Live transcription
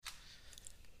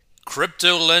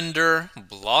Crypto lender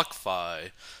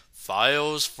BlockFi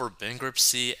files for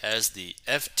bankruptcy as the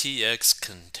FTX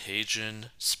contagion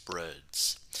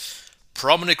spreads.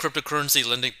 Prominent cryptocurrency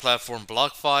lending platform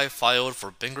BlockFi filed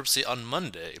for bankruptcy on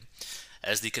Monday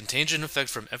as the contagion effect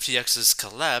from FTX's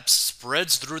collapse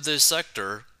spreads through the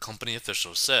sector, company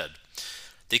officials said.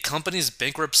 The company's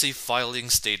bankruptcy filing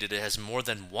stated it has more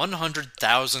than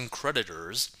 100,000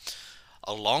 creditors,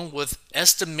 along with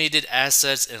estimated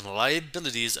assets and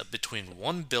liabilities of between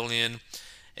 $1 billion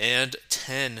and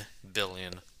 $10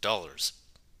 billion.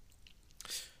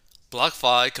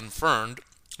 BlockFi confirmed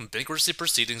bankruptcy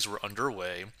proceedings were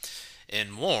underway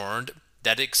and warned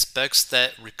that it expects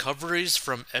that recoveries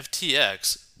from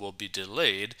FTX will be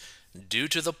delayed due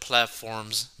to the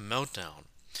platform's meltdown.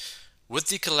 With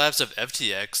the collapse of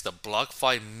FTX, the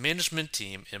BlockFi management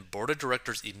team and board of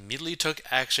directors immediately took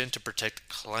action to protect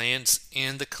clients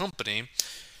and the company,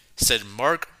 said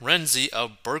Mark Renzi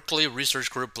of Berkeley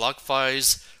Research Group,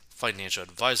 BlockFi's financial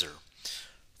advisor.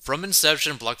 From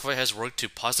inception, BlockFi has worked to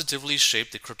positively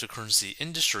shape the cryptocurrency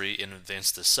industry and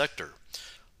advance the sector.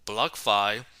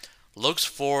 BlockFi looks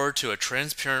forward to a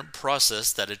transparent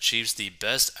process that achieves the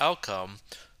best outcome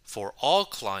for all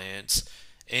clients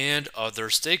and other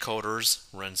stakeholders,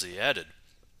 Renzi added.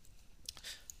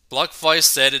 BlockFi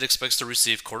said it expects to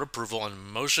receive court approval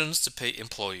on motions to pay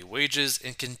employee wages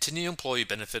and continue employee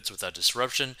benefits without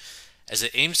disruption as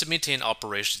it aims to maintain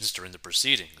operations during the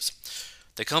proceedings.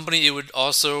 The company would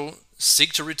also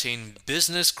seek to retain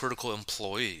business-critical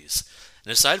employees.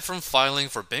 And aside from filing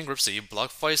for bankruptcy,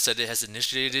 BlockFi said it has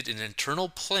initiated an internal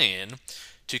plan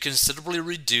to considerably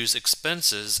reduce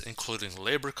expenses, including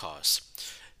labor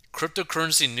costs.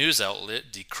 Cryptocurrency news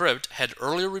outlet Decrypt had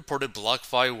earlier reported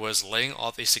BlockFi was laying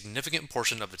off a significant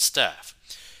portion of its staff.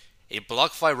 A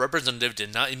BlockFi representative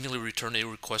did not immediately return a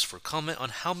request for comment on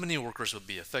how many workers would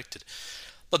be affected.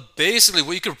 But basically,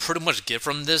 what you can pretty much get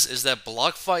from this is that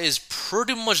BlockFi is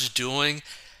pretty much doing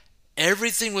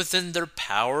everything within their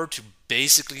power to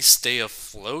basically stay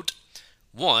afloat.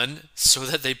 One, so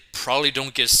that they probably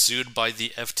don't get sued by the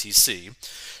FTC.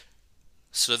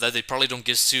 So that they probably don't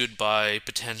get sued by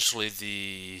potentially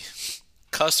the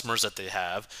customers that they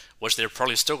have, which they're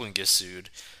probably still going to get sued.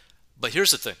 But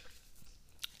here's the thing.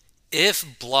 If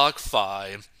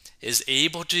BlockFi is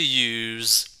able to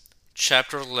use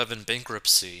Chapter 11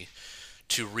 bankruptcy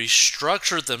to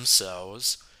restructure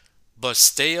themselves, but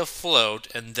stay afloat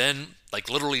and then,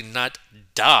 literally not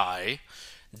die,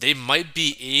 they might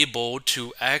be able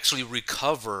to actually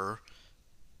recover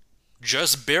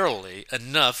just barely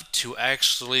enough to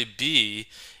actually be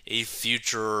a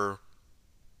future,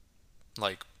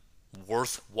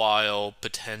 worthwhile,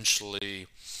 potentially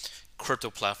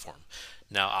crypto platform.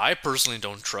 Now, I personally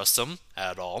don't trust them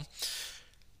at all.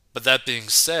 But that being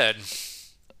said,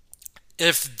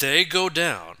 if they go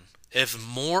down, if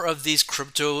more of these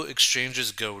crypto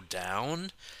exchanges go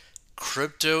down,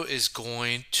 crypto is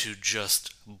going to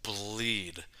just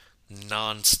bleed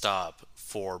nonstop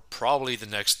for probably the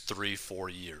next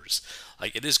 3-4 years.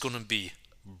 It is going to be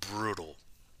brutal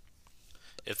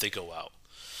if they go out.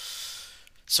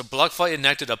 So BlockFi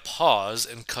enacted a pause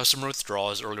in customer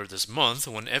withdrawals earlier this month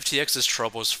when FTX's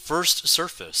troubles first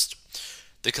surfaced.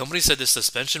 The company said the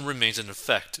suspension remains in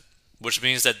effect, which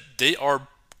means that they are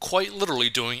quite literally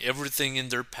doing everything in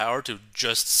their power to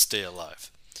just stay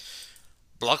alive.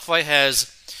 BlockFi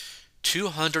has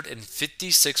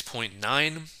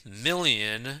 $256.9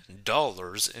 million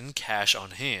in cash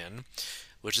on hand,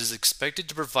 which is expected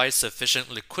to provide sufficient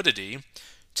liquidity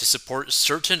to support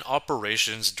certain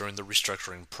operations during the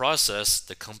restructuring process,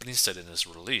 the company said in its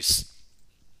release.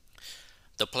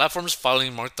 The platform's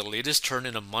filing marked the latest turn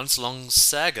in a months-long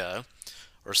saga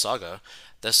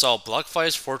that saw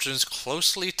BlockFi's fortunes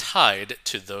closely tied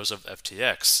to those of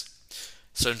FTX.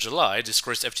 So in July,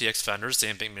 disgraced FTX founder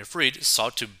Sam Bankman-Fried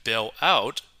sought to bail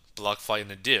out BlockFi in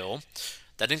a deal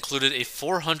that included a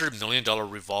 $400 million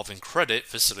revolving credit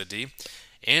facility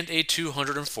and a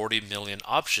 $240 million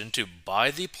option to buy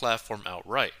the platform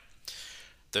outright.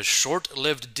 The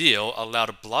short-lived deal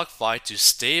allowed BlockFi to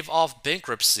stave off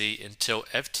bankruptcy until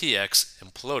FTX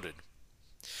imploded,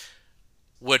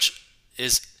 which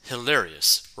is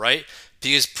hilarious, right?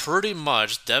 Because pretty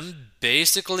much them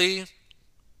basically,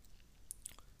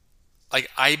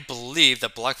 I believe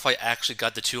that BlockFi actually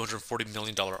got the $240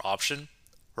 million option,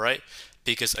 right?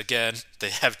 Because again,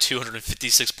 they have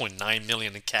 $256.9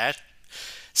 million in cash.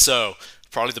 So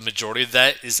probably the majority of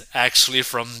that is actually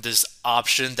from this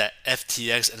option that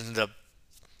FTX ended up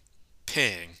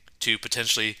paying to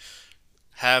potentially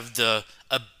have the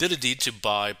ability to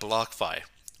buy BlockFi,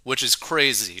 which is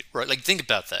crazy, right? Think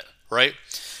about that, right?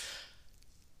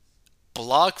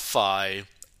 BlockFi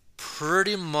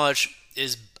pretty much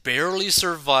is barely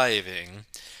surviving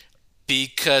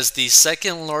because the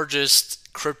second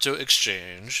largest crypto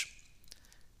exchange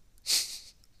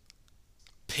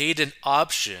paid an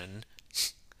option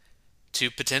to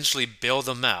potentially bail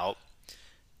them out,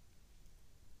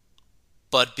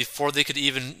 but before they could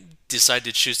even decide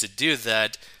to choose to do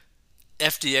that,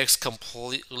 FTX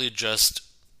completely just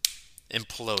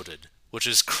imploded, which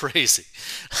is crazy.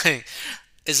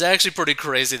 It's actually pretty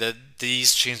crazy that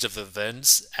these chains of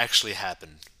events actually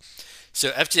happened.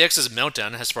 So FTX's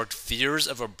meltdown has sparked fears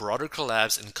of a broader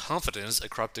collapse in confidence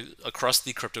across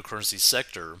the cryptocurrency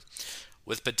sector,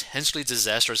 with potentially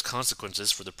disastrous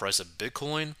consequences for the price of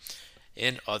Bitcoin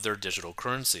and other digital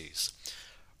currencies.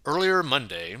 Earlier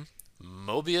Monday,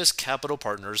 Mobius Capital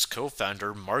Partners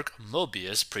co-founder Mark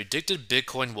Mobius predicted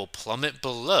Bitcoin will plummet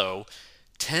below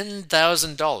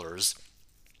 $10,000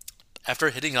 after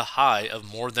hitting a high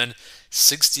of more than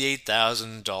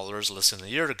 $68,000 less than a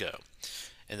year ago.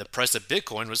 And the price of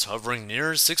Bitcoin was hovering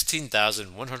near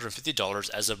 $16,150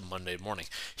 as of Monday morning.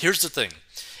 Here's the thing.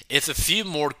 If a few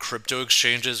more crypto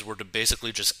exchanges were to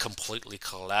basically just completely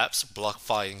collapse,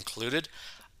 BlockFi included,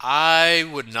 I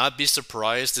would not be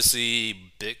surprised to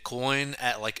see Bitcoin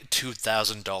at like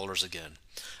 $2,000 again.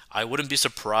 I wouldn't be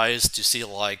surprised to see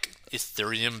like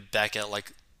Ethereum back at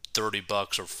like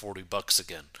 $30 or $40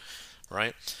 again,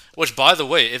 right? Which, by the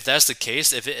way, if that's the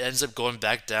case, if it ends up going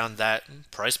back down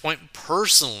that price point,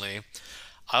 personally,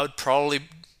 I would probably,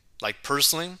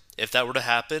 personally, if that were to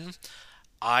happen,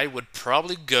 I would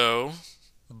probably go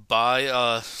buy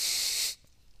a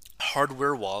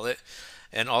hardware wallet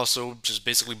and also just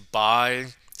basically buy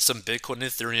some Bitcoin and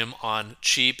Ethereum on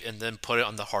cheap and then put it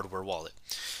on the hardware wallet.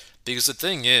 Because the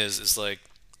thing is like,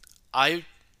 I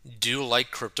do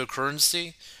like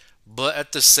cryptocurrency, but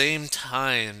at the same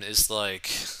time, it's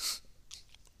like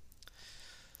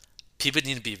people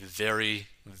need to be very,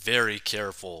 very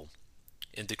careful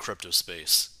in the crypto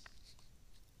space.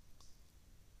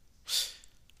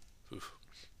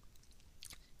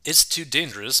 It's too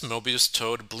dangerous, Mobius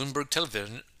told Bloomberg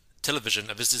Television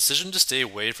of his decision to stay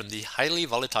away from the highly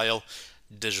volatile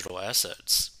digital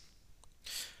assets.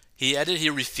 He added he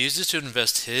refuses to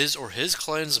invest his or his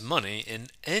clients' money in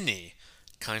any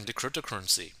kind of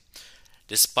cryptocurrency.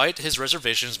 Despite his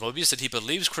reservations, Mobius said he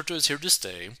believes crypto is here to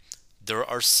stay. There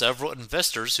are several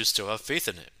investors who still have faith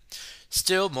in it.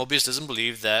 Still, Mobius doesn't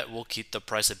believe that will keep the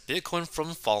price of Bitcoin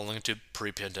from falling to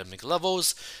pre-pandemic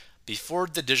levels before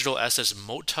the digital assets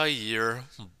multi-year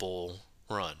bull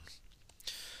run.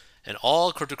 And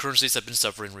all cryptocurrencies have been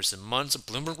suffering in recent months.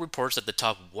 Bloomberg reports that the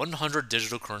top 100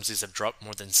 digital currencies have dropped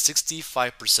more than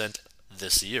 65%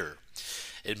 this year.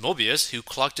 And Mobius, who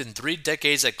clocked in 3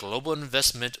 decades at global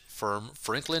investment firm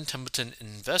Franklin Templeton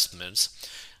Investments,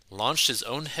 launched his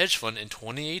own hedge fund in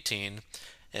 2018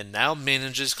 and now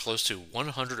manages close to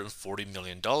 $140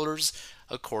 million,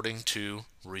 according to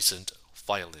recent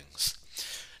filings.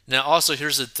 Now, also,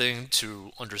 here's the thing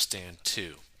to understand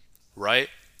too, right?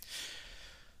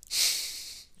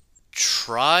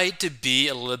 Try to be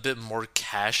a little bit more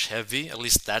cash heavy. At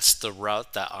least that's the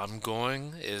route that I'm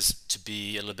going, is to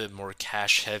be a little bit more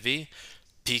cash heavy,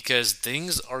 because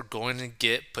things are going to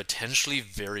get potentially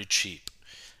very cheap.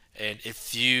 And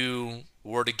if you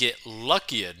were to get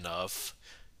lucky enough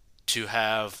to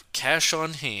have cash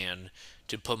on hand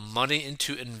to put money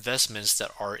into investments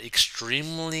that are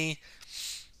extremely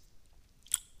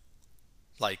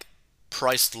like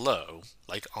priced low,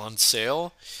 like on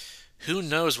sale, who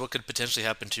knows what could potentially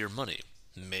happen to your money?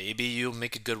 Maybe you'll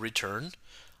make a good return.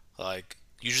 Like,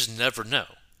 you just never know.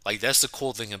 Like, that's the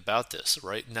cool thing about this,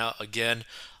 right? Now, again,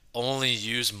 only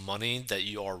use money that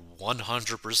you are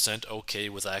 100% okay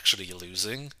with actually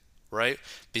losing, right?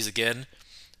 Because again,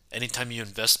 anytime you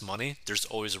invest money, there's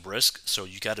always a risk, so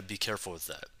you got to be careful with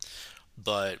that.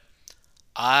 But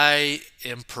I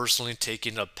am personally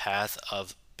taking a path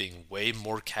of being way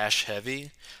more cash heavy,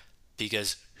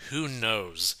 because who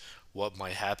knows what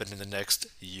might happen in the next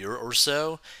year or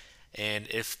so. And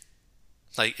if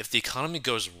the economy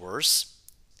goes worse,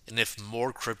 and if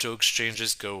more crypto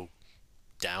exchanges go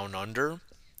down under,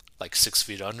 like 6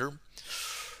 feet under,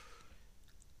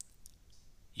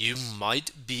 you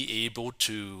might be able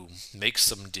to make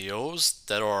some deals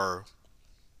that are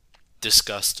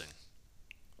disgusting,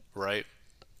 right?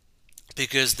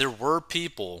 Because there were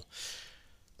people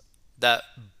that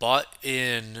bought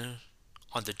in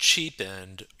on the cheap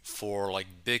end for like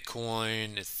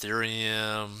Bitcoin,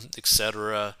 Ethereum,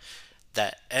 etc.,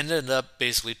 that ended up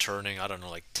basically turning, I don't know,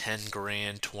 like 10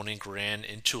 grand, 20 grand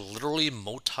into literally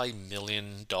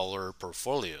multi-million dollar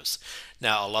portfolios.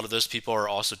 Now, a lot of those people are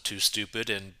also too stupid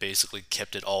and basically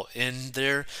kept it all in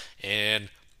there and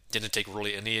didn't take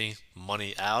really any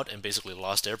money out and basically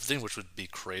lost everything, which would be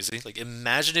crazy. Like,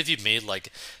 imagine if you made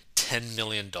like $10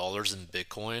 million in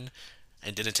Bitcoin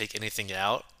and didn't take anything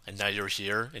out, and now you're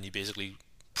here and you basically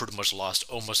pretty much lost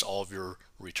almost all of your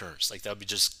returns. Like, that would be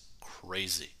just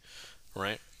crazy,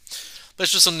 right? But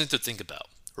it's just something to think about,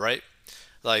 right?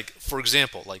 Like, for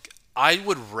example, like I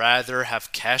would rather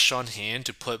have cash on hand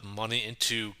to put money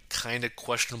into kind of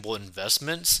questionable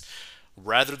investments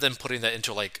rather than putting that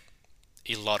into like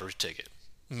a lottery ticket.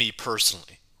 Me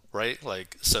personally, right?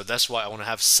 Like, so that's why I want to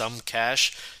have some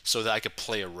cash so that I could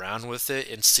play around with it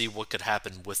and see what could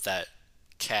happen with that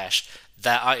cash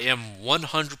that I am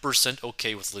 100%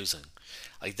 okay with losing.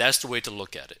 Like, that's the way to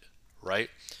look at it, right?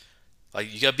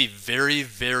 Like, you gotta be very,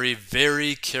 very,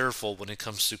 very careful when it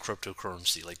comes to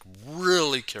cryptocurrency. Like,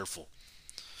 really careful.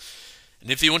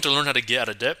 And if you want to learn how to get out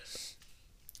of debt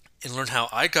and learn how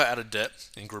I got out of debt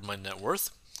and grew my net worth,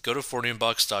 go to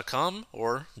 40inbox.com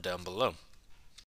or down below.